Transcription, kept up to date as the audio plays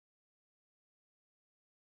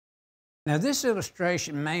Now, this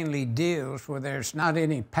illustration mainly deals where there's not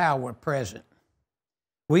any power present.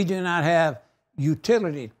 We do not have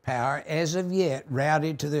utility power as of yet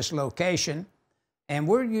routed to this location, and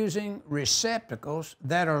we're using receptacles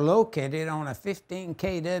that are located on a 15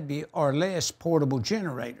 kW or less portable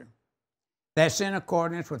generator. That's in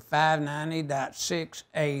accordance with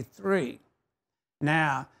 590.6A3.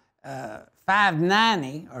 Now,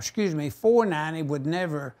 490 would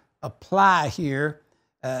never apply here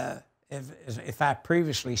if I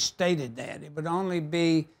previously stated that. It would only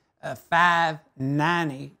be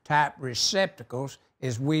 590 type receptacles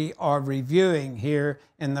as we are reviewing here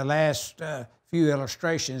in the last few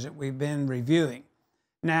illustrations that we've been reviewing.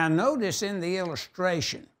 Now notice in the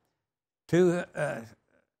illustration,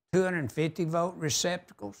 250 volt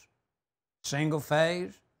receptacles, single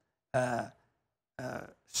phase,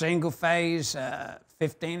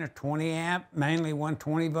 15 or 20 amp, mainly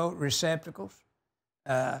 120 volt receptacles.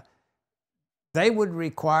 They would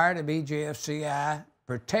require to be GFCI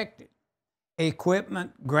protected.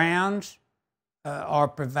 Equipment grounds are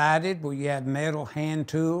provided where you have metal hand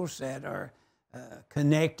tools that are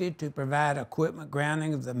connected to provide equipment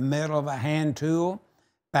grounding of the metal of a hand tool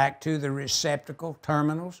back to the receptacle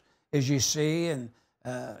terminals, as you see in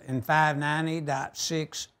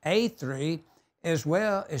 590.6A3 as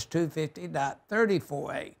well as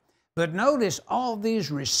 250.34A. But notice all these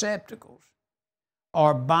receptacles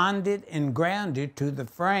are bonded and grounded to the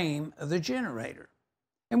frame of the generator.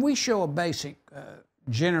 And we show a basic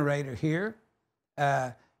generator here.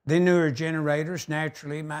 The newer generators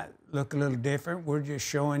naturally might look a little different. We're just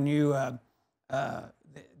showing you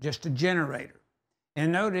just a generator.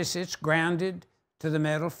 And notice it's grounded to the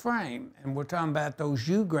metal frame. And we're talking about those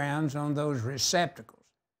U-grounds on those receptacles.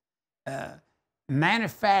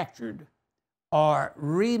 Manufactured or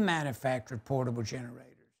remanufactured portable generators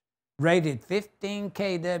rated 15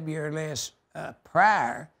 kW or less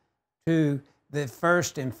prior to the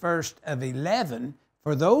first of 11,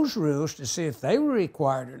 for those rules to see if they were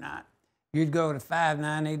required or not, you'd go to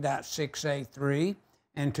 590.6A3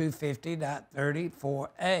 and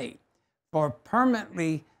 250.34A. For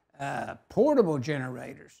permanently portable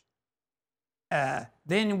generators,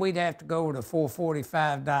 then we'd have to go to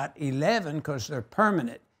 445.11 because they're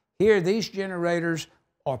permanent. Here, these generators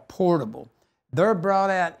are portable. They're brought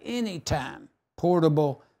out anytime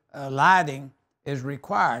portable lighting is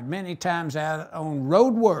required. Many times out on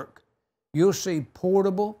road work, you'll see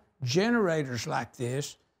portable generators like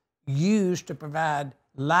this used to provide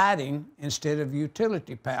lighting instead of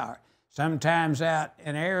utility power. Sometimes out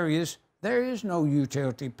in areas, there is no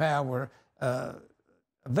utility power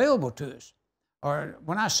available to us. Or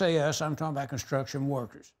when I say us, I'm talking about construction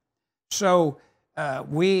workers. So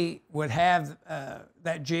we would have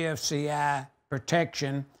that GFCI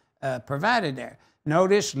protection provided there.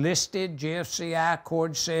 Notice listed GFCI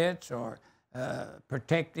cord sets or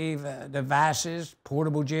protective devices,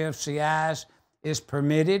 portable GFCIs, is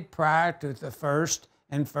permitted prior to the first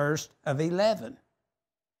of 11.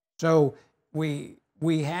 So we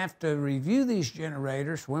have to review these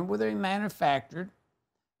generators. When were they manufactured,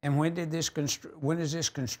 and when is this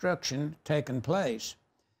construction taking place?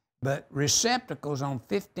 But receptacles on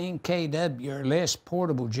 15 kW or less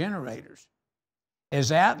portable generators,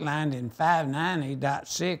 as outlined in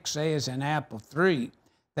 590.6A as in Apple 3.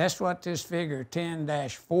 That's what this figure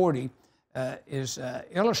 10-40 is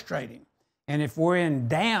illustrating. And if we're in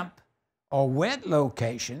damp or wet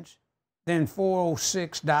locations, then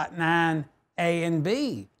 406.9A and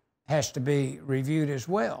B has to be reviewed as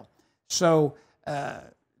well. So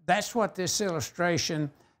that's what this illustration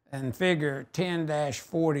and figure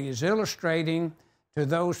 10-40 is illustrating to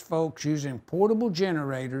those folks using portable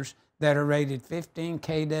generators that are rated 15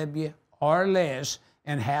 kW or less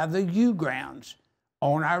and have the U-grounds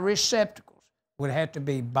on our receptacles would have to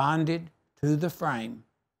be bonded to the frame.